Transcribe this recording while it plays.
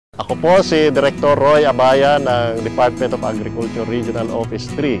Ako po si Director Roy Abaya ng Department of Agriculture Regional Office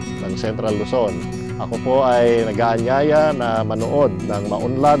 3 ng Central Luzon. Ako po ay nag-aanyaya na manood ng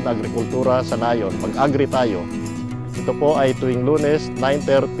maunlad na agrikultura sa Nayon, Mag-Agri Tayo. Ito po ay tuwing Lunes,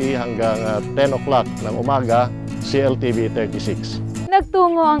 9:30 hanggang 10 o'clock ng umaga, CLTV 36.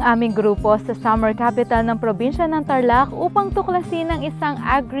 Nagtungo ang aming grupo sa summer capital ng probinsya ng Tarlac upang tuklasin ang isang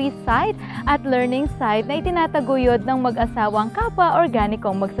agri-site at learning site na itinataguyod ng mag-asawang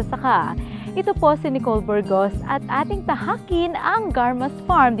kapwa-organikong magsasaka. Ito po si Nicole Burgos at ating tahakin ang Garma's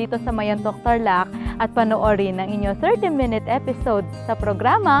Farm dito sa Mayantok, Tarlac at panoorin ang inyong 30-minute episode sa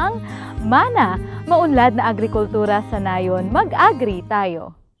programang Mana, Maunlad na Agrikultura sa Nayon, Mag-Agri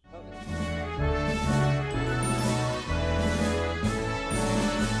Tayo.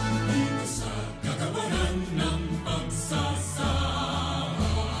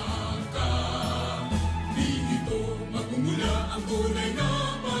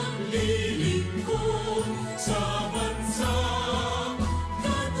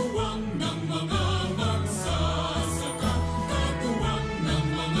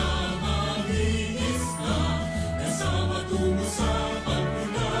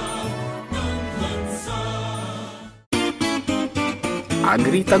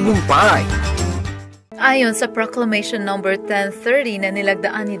 Agri-tagumpay. Ayon sa Proclamation No. 1030 na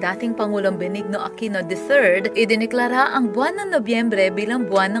nilagdaan ni dating Pangulong Benigno Aquino III, idineklara ang buwan ng Nobyembre bilang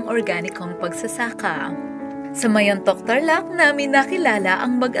buwan ng organikong pagsasaka. Sa Mayantok, Tarlac, namin nakilala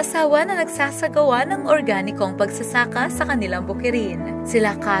ang mag-asawa na nagsasagawa ng organikong pagsasaka sa kanilang bukirin,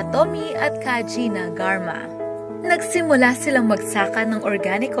 sila Ka Tommy at Ka Gina Garma. Nagsimula silang magsaka ng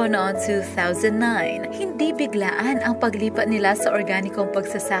organiko noong 2009. Hindi biglaan ang paglipat nila sa organikong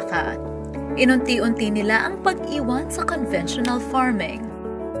pagsasaka. Inunti-unti nila ang pag-iwan sa conventional farming.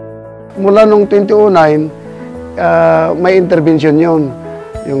 Mula noong 2009, may intervention yun.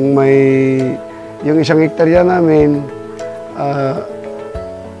 Yung isang hektarya namin,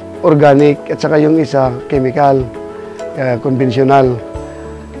 organic at saka yung isa, chemical, conventional.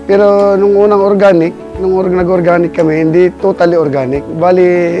 Pero nung unang organic, nung nag-organic kami, hindi totally organic.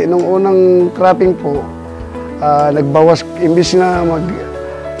 Bali, nung unang cropping po, nagbawas, imbis na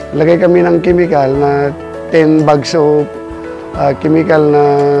maglagay kami ng chemical na 10 bags of chemical na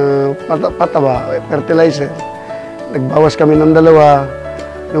pataba, fertilizer. Nagbawas kami ng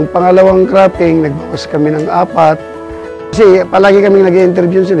 2. Nung pangalawang cropping, nagbawas kami ng 4. Kasi palagi kami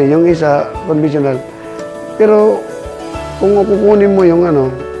nag-intervention yung isa, conventional. Pero kung kukunin mo yung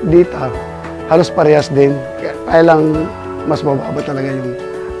data, halos parehas din. Kaya lang mas mababa talaga yung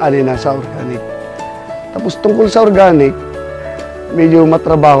na sa organic. Tapos tungkol sa organic, medyo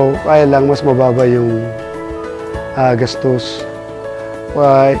matrabaho, kaya lang mas mababa yung gastos.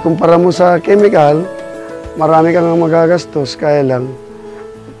 Kumpara mo sa chemical, marami kang magagastos, kaya lang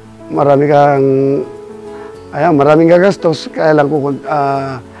maraming gagastos, kaya lang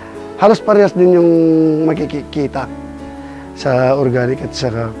halos parehas din yung makikita sa organic at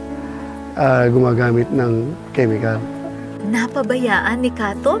saka gumagamit ng chemical. Napabayaan ni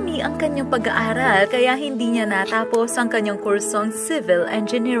Ka Tommy ang kanyang pag-aaral kaya hindi niya natapos ang kanyang kursong Civil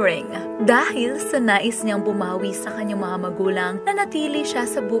Engineering. Dahil sa nais niyang bumawi sa kanyang mga magulang, nanatili siya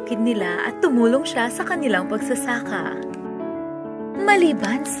sa bukid nila at tumulong siya sa kanilang pagsasaka.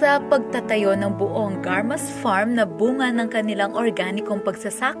 Maliban sa pagtatayo ng buong Garma's Farm na bunga ng kanilang organikong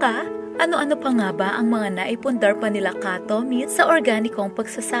pagsasaka, ano-ano pa nga ba ang mga naipundar pa nila Ka Tommy sa organikong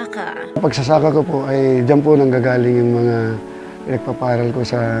pagsasaka? Pagsasaka ko po ay diyan po nanggagaling yung mga pinagpaparal ko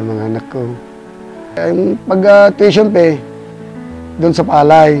sa mga anak ko. Yung pag-tuition pay, doon sa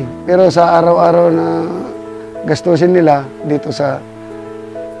palay. Pero sa araw-araw na gastusin nila dito sa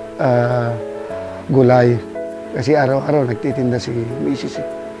gulay. Kasi araw-araw nagtitinda si Mrs.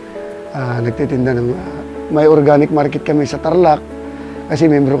 Nagtitinda ng may organic market kami sa Tarlac. Kasi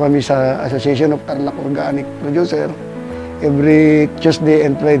membro kami sa Association of Tarlac Organic Producer. Every Tuesday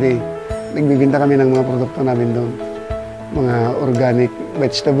and Friday, nagbibinta kami ng mga produkto namin doon. Mga organic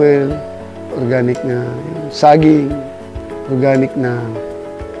vegetable, organic na saging, organic na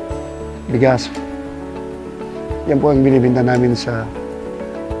bigas. Yan po ang binibinta namin sa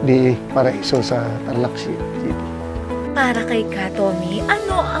DE Paraiso sa Tarlac City. Para kay Ka Tommy,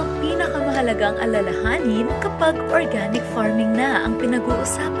 ano ang pinakamahalagang alalahanin kapag organic farming na ang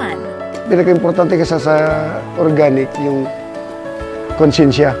pinag-uusapan? Pinaka-importante kasi sa organic yung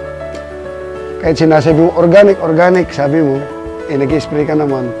konsensya. Kahit sinasabi mo organic, sabi mo, nag-spray ka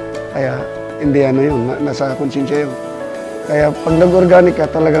naman, kaya hindi yun, nasa konsensya yun. Kaya pag nag-organic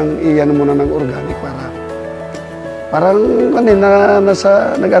ka, talagang iyan mo na ng organic para parang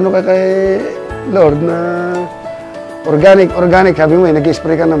nag-ano ka kay Lord na Organic, sabi mo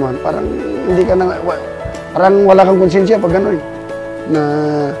nag-spray ka naman, parang hindi ka na, parang wala kang konsensya pag gano'n na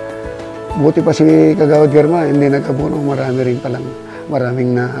buti pa si Kagawad Garma, hindi nag-abono,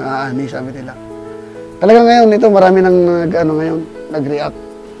 maraming naaani, sabi nila. Talaga ngayon, ito marami nang nag-react.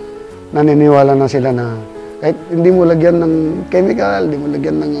 Naniniwala na sila na kahit hindi mo lagyan ng chemical, hindi mo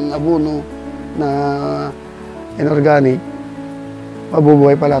lagyan ng abono na inorganic,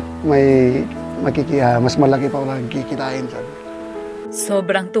 mabubuhay pala at mas malaki pa wala kikitain, sabi.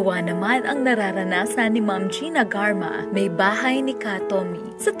 Sobrang tuwa naman ang nararanasan ni Ma'am Gina Garma, may bahay ni Katomi.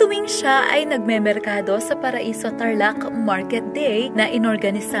 Sa tuwing siya ay nagmemerkado sa Paraiso Tarlac Market Day na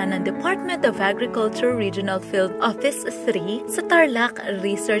inorganisa ng Department of Agriculture Regional Field Office 3 sa Tarlac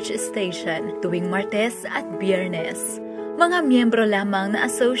Research Station tuwing Martes at Biyernes. Mga miyembro lamang na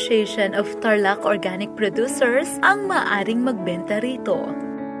Association of Tarlac Organic Producers ang maaring magbenta rito.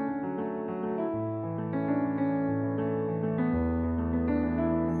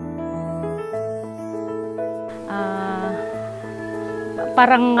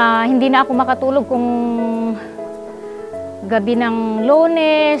 Parang hindi na ako makatulog kung gabi ng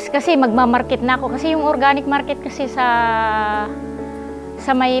Lunes kasi magmamarket na ako. Kasi yung organic market kasi sa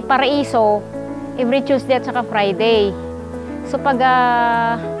may Paraiso, every Tuesday at saka Friday. So pag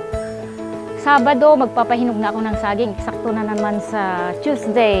Sabado, magpapahinog na ako ng saging. Eksakto na naman sa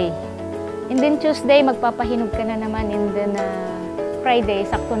Tuesday. And then Tuesday, magpapahinog ka na naman. And then Friday,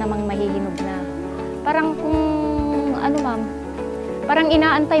 sakto namang mahihinog na. Parang kung ma'am, parang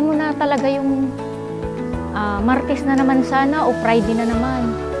inaantay mo na talaga yung Martes na naman sana o Friday na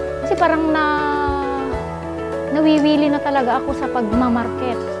naman. Kasi parang nawiwili na talaga ako sa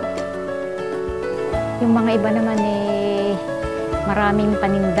pagmamarket. Yung mga iba naman maraming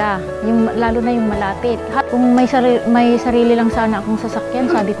paninda, lalo na yung malapit. Kung may sarili lang sana akong sasakyan,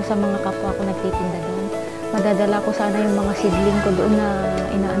 sabi ko sa mga kapwa ko nagtitinda doon, madadala ko sana yung mga seedling ko doon na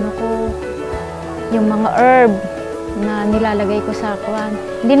inaano ko, yung mga herb na nilalagay ko sa kwan.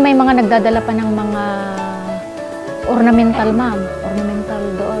 Hindi may mga nagdadala pa ng mga ornamental, ma'am. Ornamental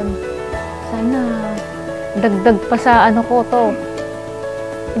doon. Sana dagdag pa sa ko to.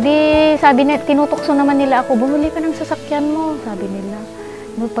 Hindi, sabi nila, tinutokso naman nila ako, bumili ka ng sasakyan mo, sabi nila.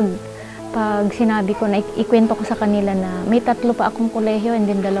 No, pag sinabi ko na ikwento ko sa kanila na may 3 pa akong kolehiyo and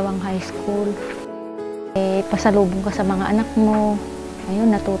then 2 high school. Pasalubong ka sa mga anak mo.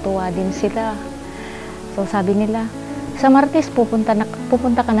 Ayun, natutuwa din sila. So sabi nila, sa Martes pupunta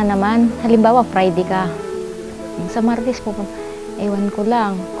ka na naman. Halimbawa Friday ka. Sa Martes pupunta. Ewan ko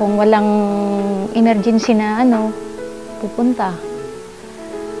lang kung walang emergency na pupunta.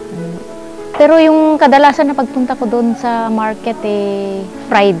 Pero yung kadalasan na pagpunta ko doon sa market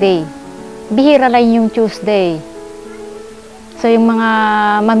Friday. Bihira lang yung Tuesday. So yung mga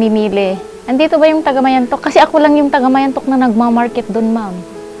mamimili, andito ba yung taga-Mayantok? Kasi ako lang yung taga-Mayantok na nagma-market doon, ma'am.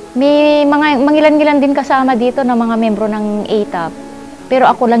 May mga mangilan-ngilan din kasama dito na mga membro ng ATAP. Pero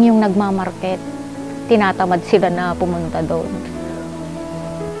ako lang yung nagmamarket. Tinatamad sila na pumunta doon.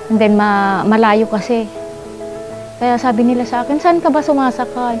 And then malayo kasi. Kaya sabi nila sa akin, saan ka ba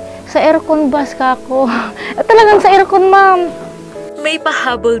sumasakay? Sa aircon bus ka ako. Talagang sa aircon, ma'am. May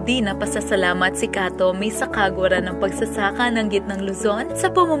pahabol din na pasasalamat si Katomi sa kagwaran ng pagsasaka ng Gitnang Luzon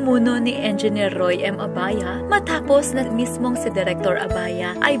sa pamumuno ni Engineer Roy M. Abaya matapos na mismong si Director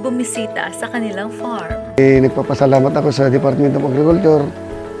Abaya ay bumisita sa kanilang farm. Nagpapasalamat ako sa Department of Agriculture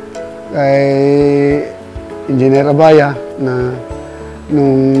kay Engineer Abaya na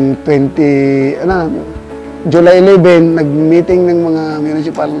nung July 11, nag-meeting ng mga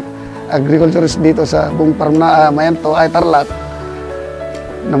municipal agriculturists dito sa buong farm na Mayanto, Tarlac.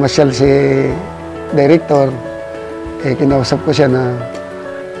 Namasyal si director, kinausap ko siya na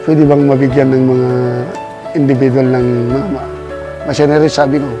pwede bang mabigyan ng mga individual ng mga machinery,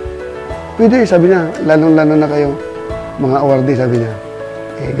 sabi ko. Pwede, sabi niya, lalong-lalo na kayo, mga awardee, sabi niya.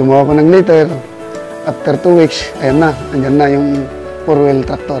 Gumawa ko ng letter, after 2 weeks, ayan na, andyan na yung 4-wheel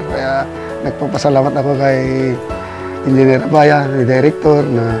tractor. Kaya nagpapasalamat ako kay Engineer Abaya, ni director,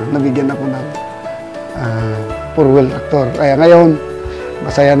 na nabigyan ako ng 4-wheel tractor. Kaya ngayon,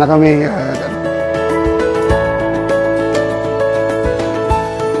 masaya na kami.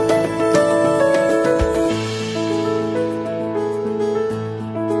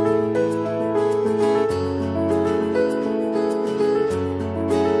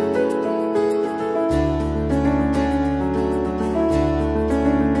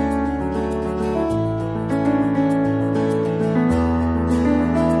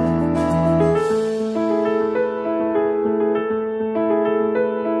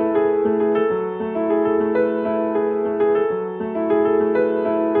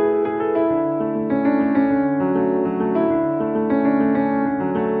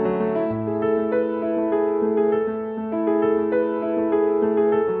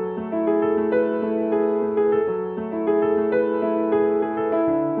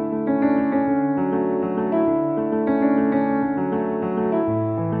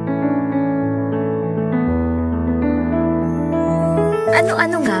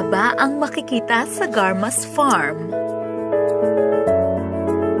 Ano-ano nga ba ang makikita sa Garma's Farm?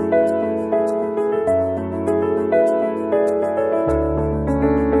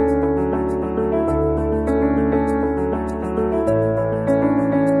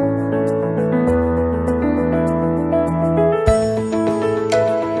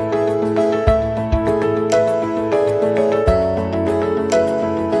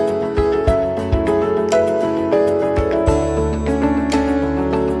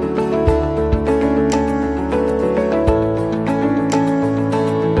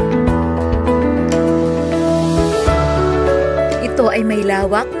 Ay may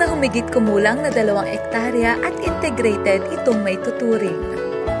lawak na humigit kumulang na 2 ektarya at integrated itong may tuturing.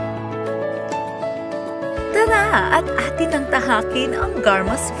 Tara at atin ang tahakin ang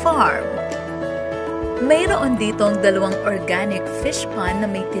Garma's Farm. Mayroon ditong 2 organic fish pond na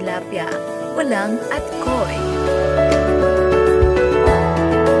may tilapia, ulang at koi.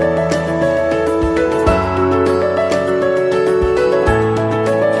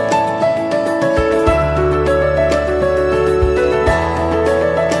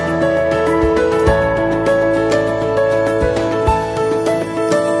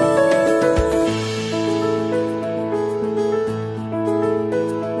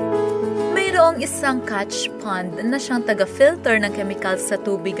 Isang catch pond na siyang taga-filter ng chemicals sa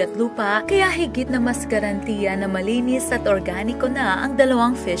tubig at lupa, kaya higit na mas garantiya na malinis at organiko na ang 2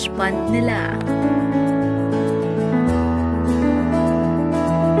 fish pond nila.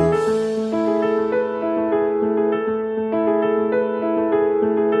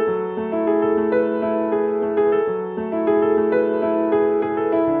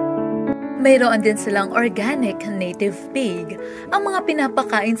 Mayroon din silang organic native pig. Ang mga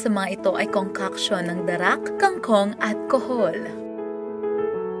pinapakain sa mga ito ay concoction ng darak, kangkong at kohol.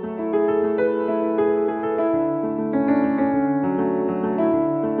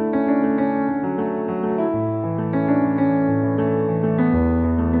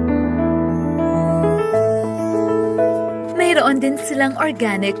 Mayroon din silang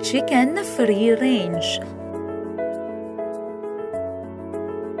organic chicken na free range.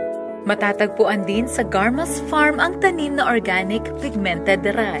 Matatagpuan din sa Garma's Farm ang tanim na organic pigmented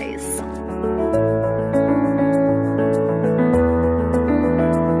rice.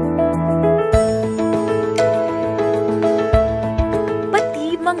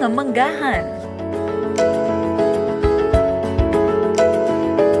 Pati mga manggahan.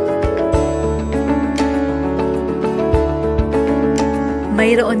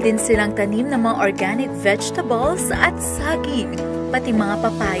 Mayroon din silang tanim ng mga organic vegetables at saging, pati mga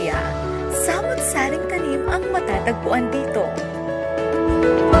papaya. Samot-saring tanim ang matatagpuan dito.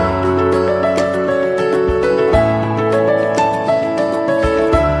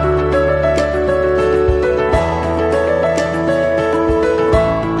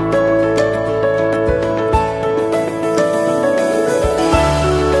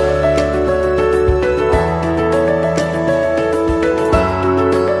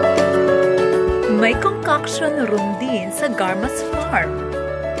 May concoction room din sa Garma's Farm.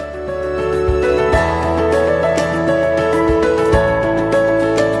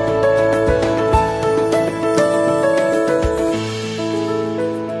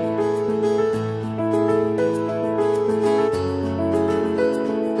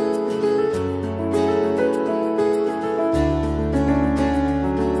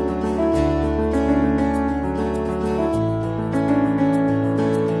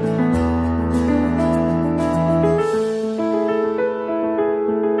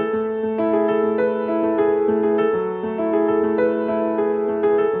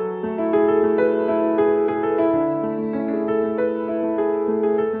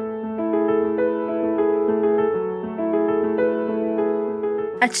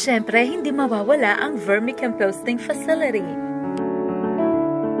 At syempre, hindi mawawala ang vermicomposting facility.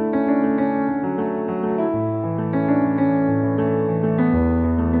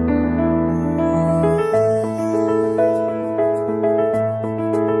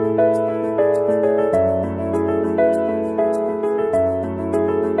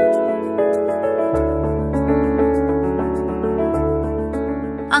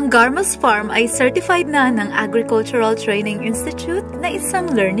 Ang Garma's Farm ay certified na ng Agricultural Training Institute na isang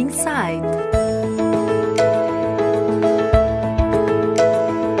learning site.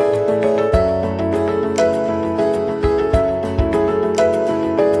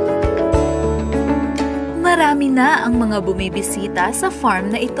 Marami na ang mga bumibisita sa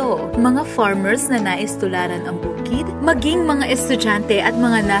farm na ito. Mga farmers na nais tularan ang bukid, maging mga estudyante at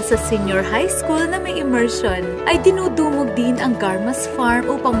mga nasa senior high school na may immersion, ay dinudumog din ang Garma's Farm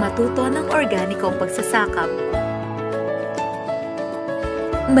upang matuto ng organikong pagsasakap.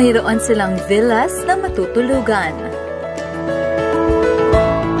 Mayroon silang villas na matutulugan.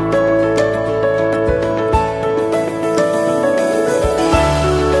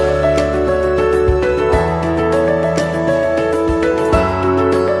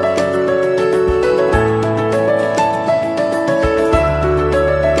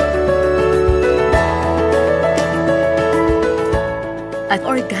 At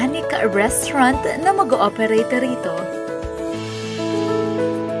organic restaurant na mag-ooperate rito.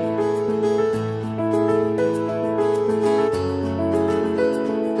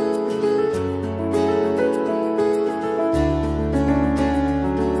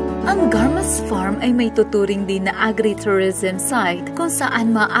 Ang Garma's Farm ay may tuturing din na agritourism site kung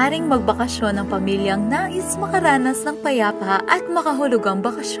saan maaring magbakasyon ng pamilyang nais makaranas ng payapa at makahulugang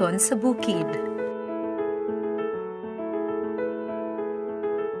bakasyon sa bukid.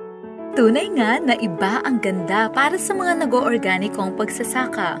 Tunay nga na iba ang ganda para sa mga nag-o-organikong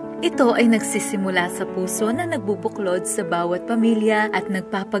pagsasaka. Ito ay nagsisimula sa puso na nagbubuklod sa bawat pamilya at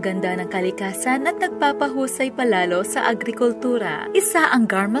nagpapaganda ng kalikasan at nagpapahusay palalo sa agrikultura. Isa ang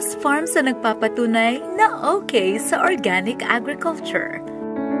Garma's Farm sa nagpapatunay na okay sa organic agriculture.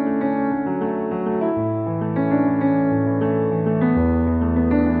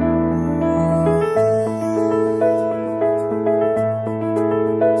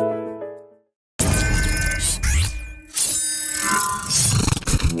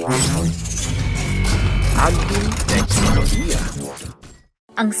 Agri-teknolohiya.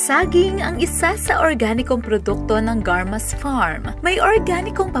 Ang saging ang isa sa organikong produkto ng Garma's Farm. May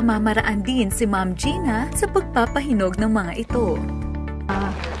organikong pamamaraan din si Ma'am Gina sa pagpapahinog ng mga ito.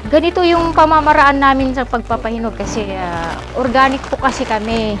 Ganito yung pamamaraan namin sa pagpapahinog kasi organic po kasi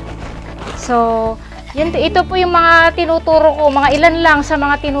kami. So, ito po yung mga tinuturo ko, mga ilan lang sa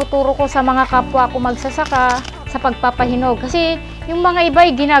mga tinuturo ko sa mga kapwa ko magsasaka sa pagpapahinog. Kasi yung mga iba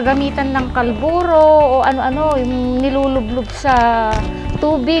ay ginagamitan ng kalburo o ano-ano, yung nilulublob sa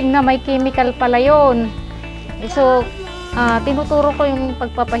tubig na may chemical pala yun. So, tinuturo ko yung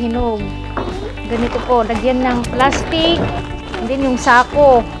pagpapahinog. Ganito po, lagyan ng plastic, and then yung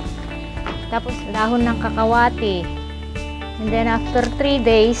sako, tapos dahon ng kakawati. And then after 3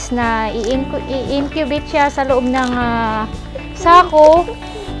 days na i-incubate siya sa loob ng sako,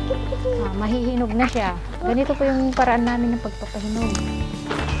 mahihinog na siya. Ganito po yung paraan namin ng pagpapahinog.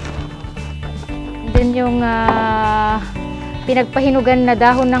 And then yung pinagpahinugan na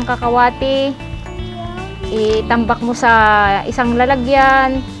dahon ng kakawati, itambak mo sa isang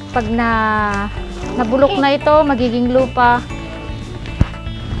lalagyan. Pag nabulok na ito, magiging lupa.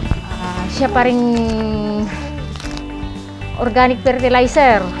 Siya pa ring organic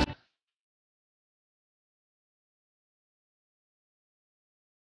fertilizer.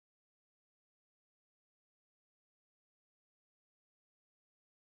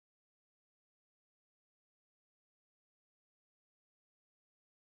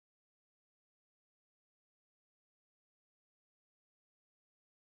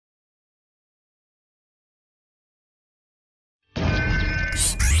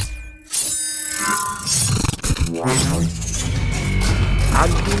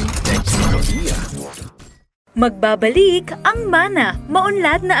 Agri-teknolohiya. Magbabalik ang mana,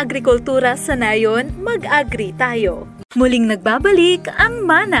 maunlad na agrikultura sa nayon, mag-agri tayo. Muling nagbabalik ang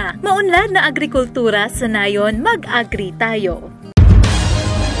mana, maunlad na agrikultura sa nayon, mag-agri tayo.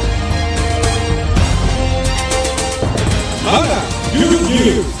 Mana,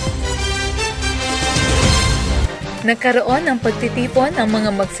 you. Nagkaroon ng pagtitipon ng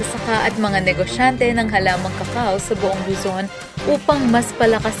mga magsasaka at mga negosyante ng halamang kakao sa buong Luzon upang mas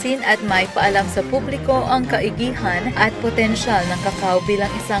palakasin at maipaalam sa publiko ang kaigihan at potensyal ng kakao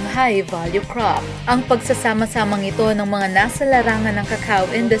bilang isang high-value crop. Ang pagsasama-samang ito ng mga nasa larangan ng kakao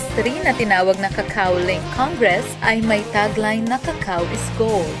industry na tinawag na Cacao Link Congress ay may tagline na Cacao is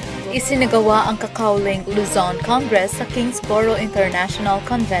Gold. Isinagawa ang Cacao Link Luzon Congress sa Kingsborough International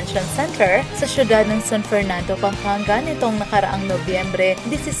Convention Center sa siyudad ng San Fernando, Pampanga nitong nakaraang Nobyembre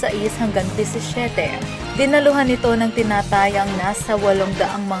 16 hanggang 17. Dinaluhan ito ng tinatayang nasa 800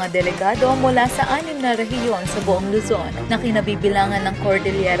 mga delegado mula sa 6 na rehiyon sa buong Luzon na kinabibilangan ng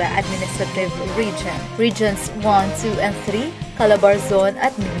Cordillera Administrative Region, Regions 1, 2, and 3, Calabarzon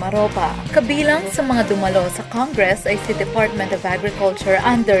at Mimaropa. Kabilang sa mga dumalo sa Congress ay si Department of Agriculture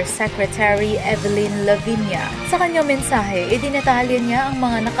Undersecretary Evelyn Lavinia. Sa kanyang mensahe, idinatalya niya ang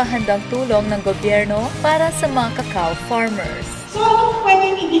mga nakahandang tulong ng gobyerno para sa mga cacao farmers. So, anong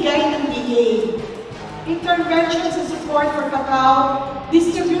pwedeng ibigay ng DA? Interventions and support for cacao,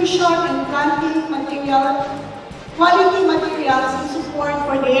 distribution and planting material, quality materials, and support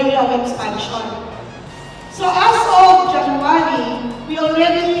for the area of expansion. So as of January, we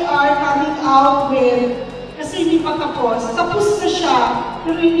already are coming out with, kasi hindi pa tapos. Tapos na siya,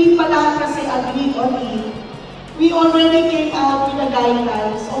 pero hindi pa lahat kasi agreed on it. We already came out with the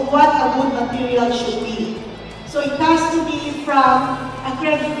guidelines of what a good material should be. So it has to be from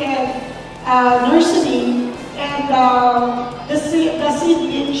accredited nursery, and the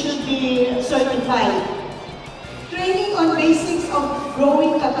seedling should be certified. Training on basics of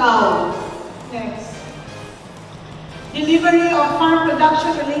growing cacao. Next. Delivery of farm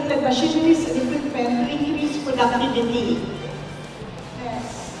production-related machineries and equipment to increase productivity.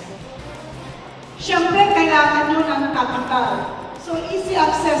 Next. Siyempre, kailangan nyo ng capital. So, easy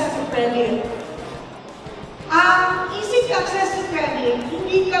access to credit. Easy access to credit,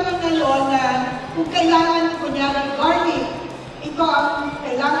 hindi kami ngayon na kung kailangan, kunyari, garlic, ito ang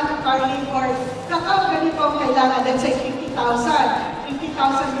kailangan ng garlic or cacao, ganito ang kailangan, let's say 50,000.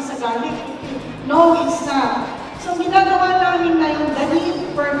 50,000 is a garlic. No, it's not. So, ginagawa namin ngayon the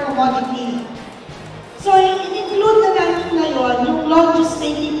need per commodity. So, in-include na namin ngayon yung long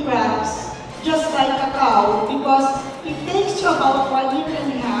gestating crops, just like cacao, because it takes you about 1 year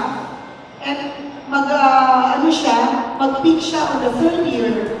and a half, and mag-peak siya on the 3rd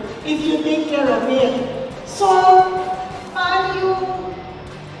year if you take care of it. So, paano yung,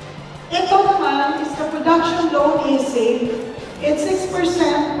 ito naman is the production loan easy. It's 6%,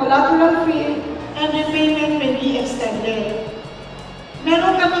 collateral free, and repayment may be extended.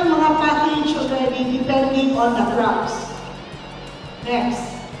 Meron kaming mga package already depending on the crops.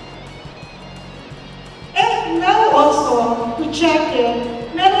 Next. And now also, to check it,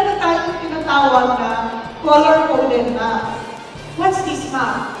 meron na tayong tinatawag na color-coded map. What's this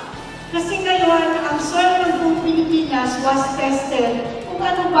map? Kasi ngayon, ang soil ng buong Pilipinas was tested kung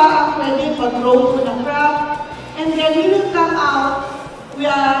ano ba ang pwede mag-grow ng crop, and then we will come out,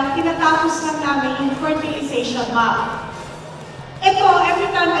 tinatapos lang namin yung fertilization map. Ito,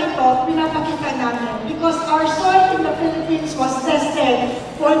 every time I talk, pinapakita namin because our soil in the Philippines was tested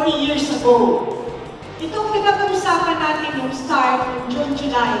 40 years ago. Itong pinag-uusapan natin yung start ng June,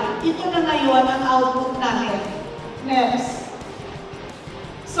 July, ito na ngayon ang output namin. Next.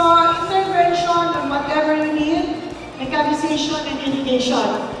 So, intervention on whatever you need, mechanization and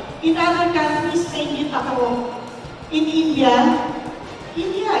irrigation. In other countries, nainggit ako. In India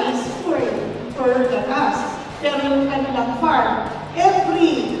is for the gas. Pero yung kanilang farm,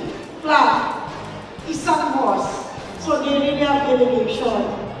 every plant, isang moss. So, they really have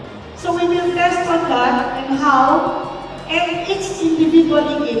irrigation. So, we will test on that and how, and it's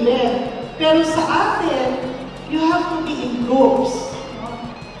individually given. Pero sa atin, you have to be in groups.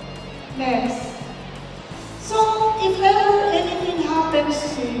 Next. So, if ever anything happens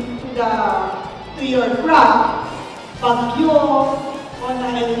to your crop, bagyo, o na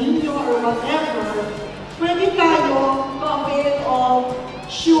El Nino or whatever, pwede tayo to avail of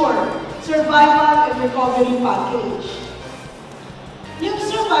SURE, Survival and Recovery Package. Yung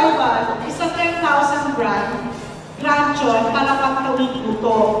survival is a 10,000 grant yun para pagtawid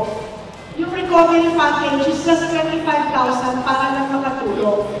luto. Yung recovery package is just 25,000 para lang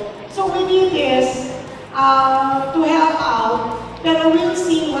makatulong. So we need this to help out, pero we'll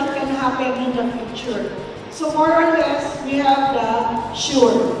see what can happen in the future. So more or less, we have the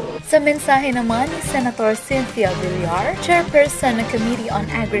SURE. Sa mensahe naman ni Senator Cynthia Villar, chairperson ng Committee on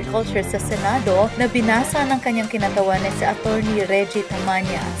Agriculture sa Senado, na binasa ng kanyang kinatawanan si Attorney Reggie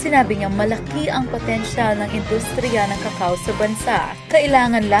Tamanya. Sinabi niya malaki ang potensyal ng industriya ng kakao sa bansa.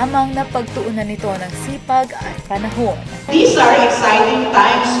 Kailangan lamang na pagtuunan nito ng sipag at panahon. These are exciting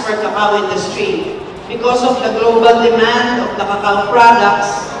times for cacao industry because of the global demand of the cacao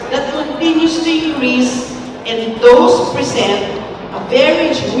products that continues to increase, and those present a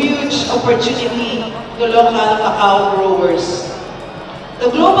very huge opportunity to local cacao growers.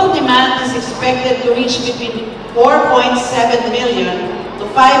 The global demand is expected to reach between 4.7 million to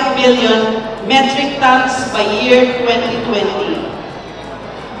 5 million metric tons by year 2020.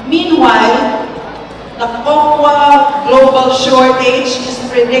 Meanwhile, the cocoa global shortage is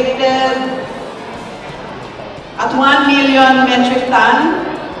predicted at 1 million metric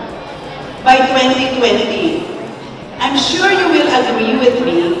ton by 2020. I'm sure you will agree with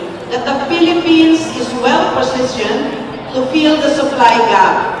me that the Philippines is well positioned to fill the supply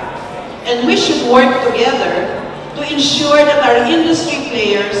gap, and we should work together to ensure that our industry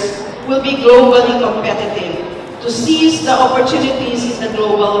players will be globally competitive to seize the opportunities in the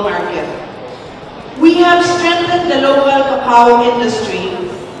global market. We have strengthened the local cacao industry,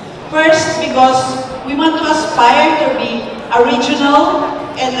 first because we want to aspire to be a regional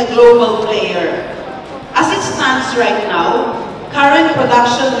and a global player. As it stands right now, current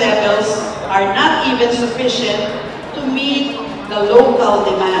production levels are not even sufficient to meet the local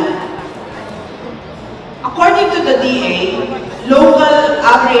demand. According to the DA, local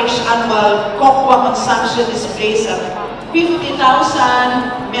average annual cocoa consumption is placed at 50,000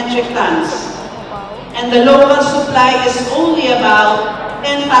 metric tons, and the local supply is only about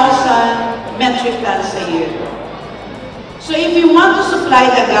 10,000 metric tons a year. So if you want to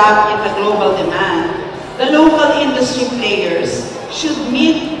supply the gap in the global demand, the local industry players should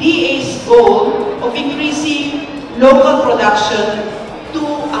meet DA's goal of increasing local production to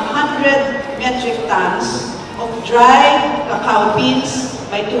 100 metric tons of dried cacao beans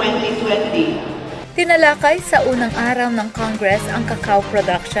by 2020. Tinalakay sa unang araw ng Congress ang Cacao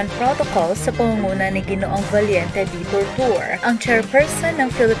Production Protocol sa pangunguna ni Ginoong Valiente D. Tortur, ang chairperson ng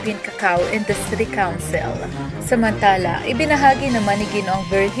Philippine Cacao Industry Council. Samantala, ibinahagi naman ni Ginoong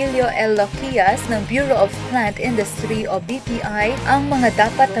Virgilio L. Loquias ng Bureau of Plant Industry o BPI ang mga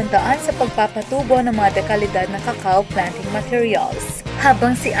dapat tandaan sa pagpapatubo ng mga dekalidad na cacao planting materials.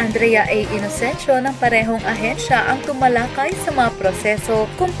 Habang si Andrea A. Inocencio ng parehong ahensya ang tumalakay sa mga proseso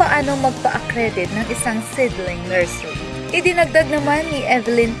kung paano magpa-accredit ng isang seedling nursery. Idinagdag naman ni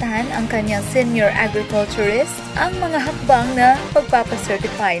Evelyn Tan, ang kanyang senior agriculturist, ang mga hakbang na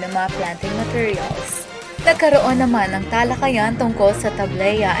pagpapacertify ng mga planting materials. Nagkaroon naman ng talakayan tungkol sa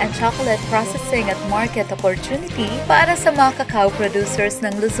tableya and chocolate processing at market opportunity para sa mga cacao producers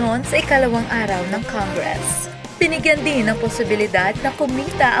ng Luzon sa ikalawang araw ng Congress. Binigyan din ng posibilidad na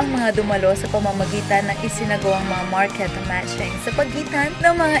kumita ang mga dumalo sa pamamagitan ng isinagawang mga market matching sa pagitan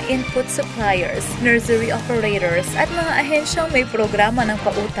ng mga input suppliers, nursery operators at mga ahensyang may programa ng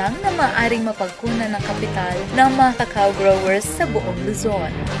pautang na maaaring mapagkunan ng kapital ng mga cacao growers sa buong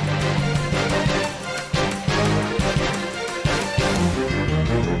Luzon.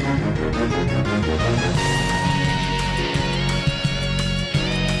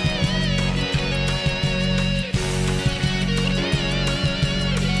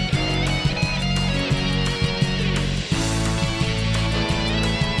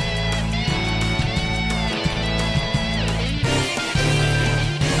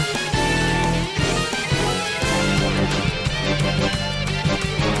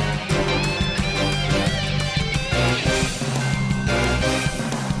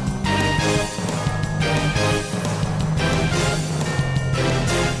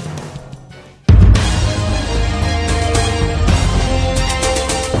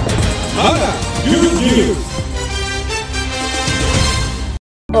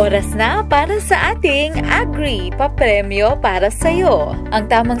 Oras na para sa ating Agri Papremyo para sa'yo. Ang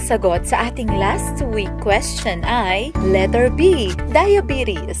tamang sagot sa ating last week question ay letter B,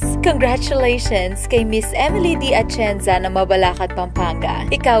 diabetes. Congratulations kay Miss Emily D. Atienza ng Mabalacat, Pampanga.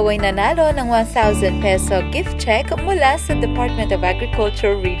 Ikaw ay nanalo ng 1,000 peso gift check mula sa Department of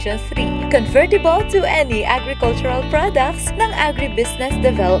Agriculture Region 3. Convertible to any agricultural products ng Agribusiness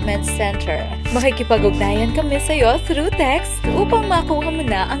Development Center. Makikipag-ugnayan kami sa iyo through text upang makuha mo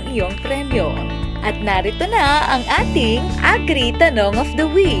na ang iyong premyo. At narito na ang ating Agri Tanong of the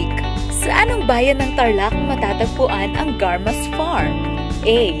Week. Sa anong bayan ng Tarlac matatagpuan ang Garma's Farm?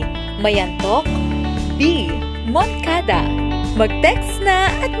 A. Mayantok. B. Moncada. Mag-text na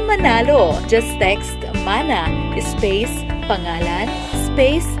at manalo. Just text MANA, space, pangalan,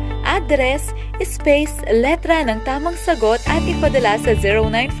 space, address, space, letra ng tamang sagot at ipadala sa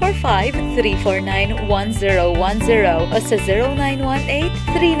 0945-349-1010 o sa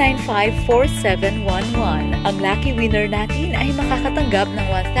 0918-395-4711. Ang lucky winner natin ay makakatanggap ng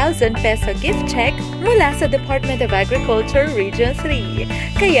 1,000 peso gift check mula sa Department of Agriculture Region 3.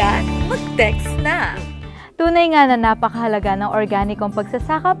 Kaya, mag-text na! Tunay nga na napakahalaga ng organikong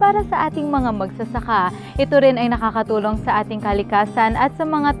pagsasaka para sa ating mga magsasaka. Ito rin ay nakakatulong sa ating kalikasan at sa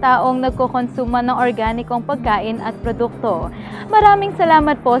mga taong nagkukonsuma ng organikong pagkain at produkto. Maraming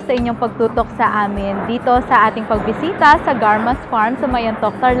salamat po sa inyong pagtutok sa amin dito sa ating pagbisita sa Garma's Farm sa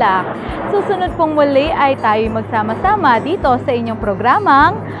Mayantok, Tarlac. Susunod pong muli ay tayo magsama-sama dito sa inyong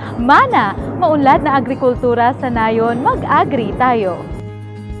programang MANA, maunlad na agrikultura sa nayon, mag-agri tayo.